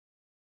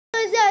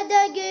د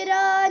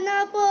ګرانه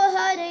په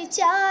هر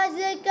چا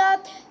ځکه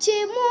چې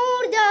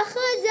مور د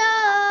ښځه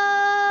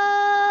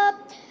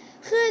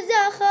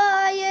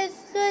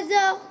ښایست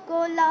ښځه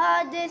ښکلا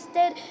د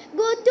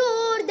سترګو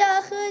تور د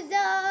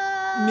ښځه.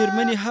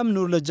 میرمنې هم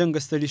نور له جنګ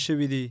ستړي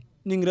شوي دي.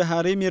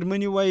 ننګرهارۍ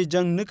میرمنې وایي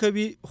جنګ نه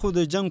کوي خو د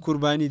جنګ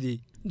قرباني دي.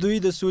 دوی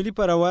د سولې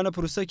په روانه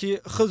پروسه کې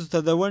ښځو ته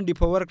د ونډې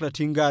په ورکړه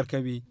ټینګار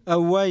کوي او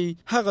وایي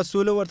هغه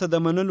سوله ورته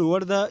د منلو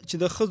وړ ده چې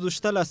د ښځو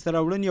شته لاسته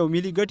راوړنې او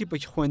ملي ګټې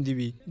پکې خوندي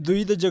وي.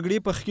 دوی د جګړې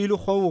په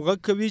ښکیلو خواوو غږ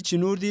کوي چې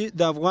نور دې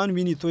د افغان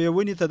وینې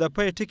تویونې ته د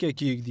پای ټکی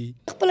کیږدي.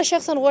 خپله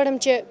شخصا غواړم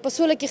چې په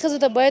سوله کې ښځو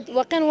ته باید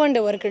واقعا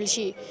ونډه ورکړل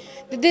شي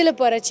د دې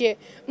لپاره چې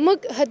موږ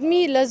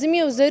حتمي لازمي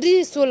او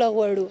ضروري سوله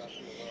غواړو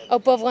او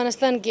په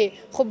افغانستان کې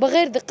خو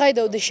بغیر د قید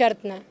او د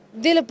شرط نه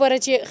دې لپاره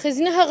چې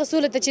ښځینه هغه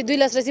سولې ته چې دوی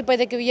لاسرسي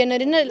پیدا کوي یا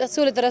نارینه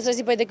سولې ته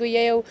لاسرسي پیدا کوي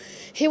یا یو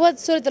هیواد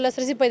سولې ته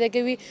لاسرسي پیدا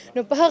کوي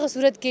نو په هغه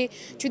صورت کې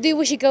چې دوی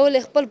وشي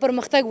کولی خپل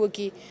پرمختګ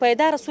وکړي.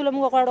 پایداره سوله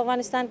موږ غواړو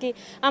افغانستان کې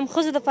هم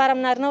ښځو دپاره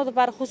هم نارینهو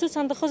دپاره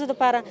خصوصا د ښځو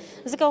دپاره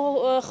ځکه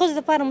ښځو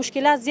دپاره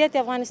مشکلات زیات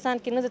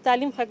افغانستان کې نه د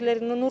تعلیم حق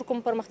لري نه نور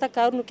کوم پرمختګ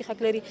کارونو کې حق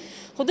لري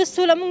خو د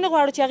سوله موږ نه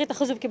غواړو چې هغې ته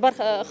ښځو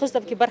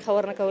ته پکې برخه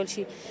ورنه کول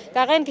شي که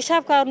هغه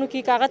انکشاف کارونو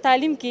کې که هغه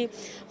تعلیم کې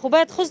خو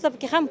باید ښځو ته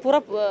پکې هم پوره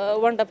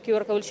ونډه پکې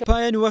ورکول شي.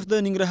 په عین وخت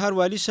د ننګرهار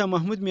والي شاه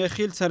محمود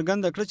میاخیل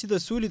څرګنده کړه چې د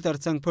سولې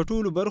ترڅنګ په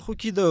ټولو برخو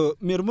کې د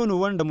میرمنو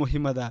ونډه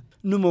مهمه ده.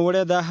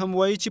 نوموړی دا هم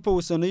وایي چې په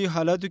اوسنیو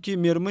حالاتو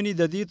کې میرمنې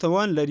د دې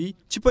توان لري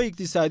چې په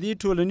اقتصادي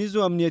ټولنیزو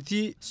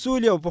امنیتي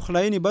سولې او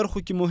پخلاینې برخو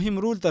کې مهم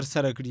رول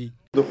ترسره کړي.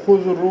 د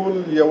ښځو رول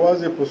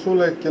یوازې په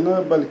سوله کې نه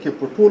بلکې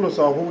په ټولو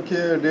ساحو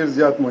کې ډیر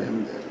زیات مهم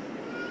دی.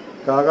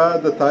 که هغه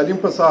د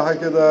تعلیم په ساحه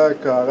کې ده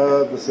که هغه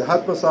د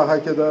صحت په ساحه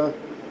کې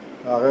ده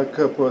هغه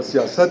که په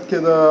سیاست کې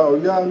ده او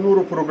یا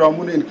نورو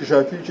پروګرامونو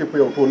انکشافي چې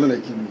په یو ټولنه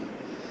کې وي.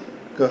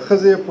 که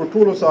ښځې په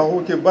ټولو ساحو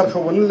کې برخه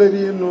ونه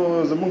لري نو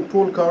زموږ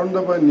ټول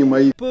کارونه به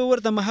نیمایي. په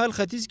ورته مهال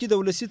ختیځ کې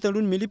د ولسي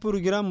تړون ملي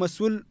پروګرام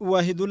مسؤل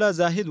واحد الله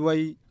زاهد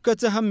وایي که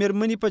څه هم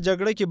میرمنې په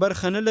جګړه کې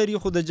برخه نه لري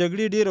خو د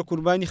جګړې ډیره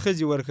قرباني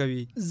ښځې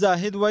ورکوي.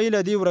 زاهد وایي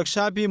له دې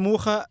ورکشاپ یې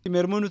موخه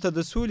میرمنو ته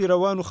د سولې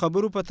روانو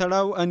خبرو په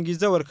تړاو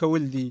انګیزه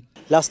ورکول دي.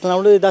 لاسته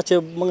راوړنې دا چې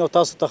موږ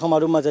تاسو ته ښه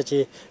معلومه ده چې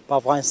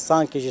په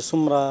افغانستان کې چې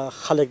څومره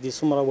خلک دي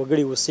څومره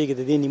وګړي اوسېږي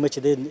د دې نیمه چې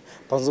د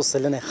 50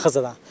 سلنه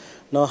ښځه ده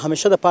نو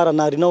همیشه دپاره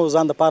نارینهو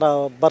ځان دپاره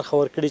برخه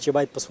ورکړي چې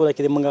باید په سوله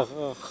کې موږ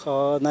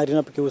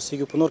نارینه پکې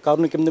اوسېږو په نور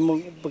کارونو کې موږ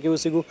پکې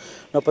اوسېږو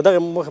نو په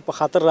دغه موخې په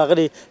خاطر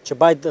راغلي چې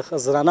باید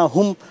زنانه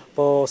هم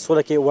په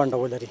سوله کې ونډه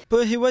ولري.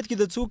 په هیواد کې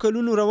د څو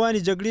کلونو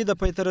روانې جګړې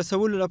د پای ته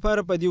رسولو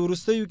لپاره په دې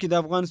وروستیو کې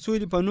د افغان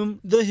سولې په نوم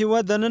د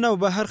هیواد دننه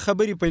او بهر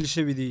خبرې پیل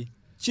شوې دي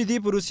چې دې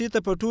پروسې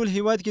ته په ټول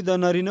هیواد کې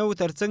د نارینهو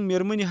ترڅنګ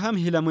میرمنې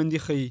هم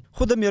هیلهمندي ښیي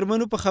خو د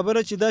میرمنو په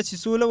خبره چې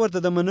داسې سوله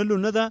ورته د منلو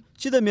نه ده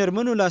چې د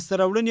میرمنو لاسته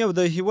راوړنې او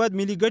د هیواد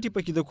ملي ګټې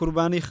پکې د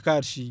قربانۍ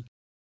ښکار شي.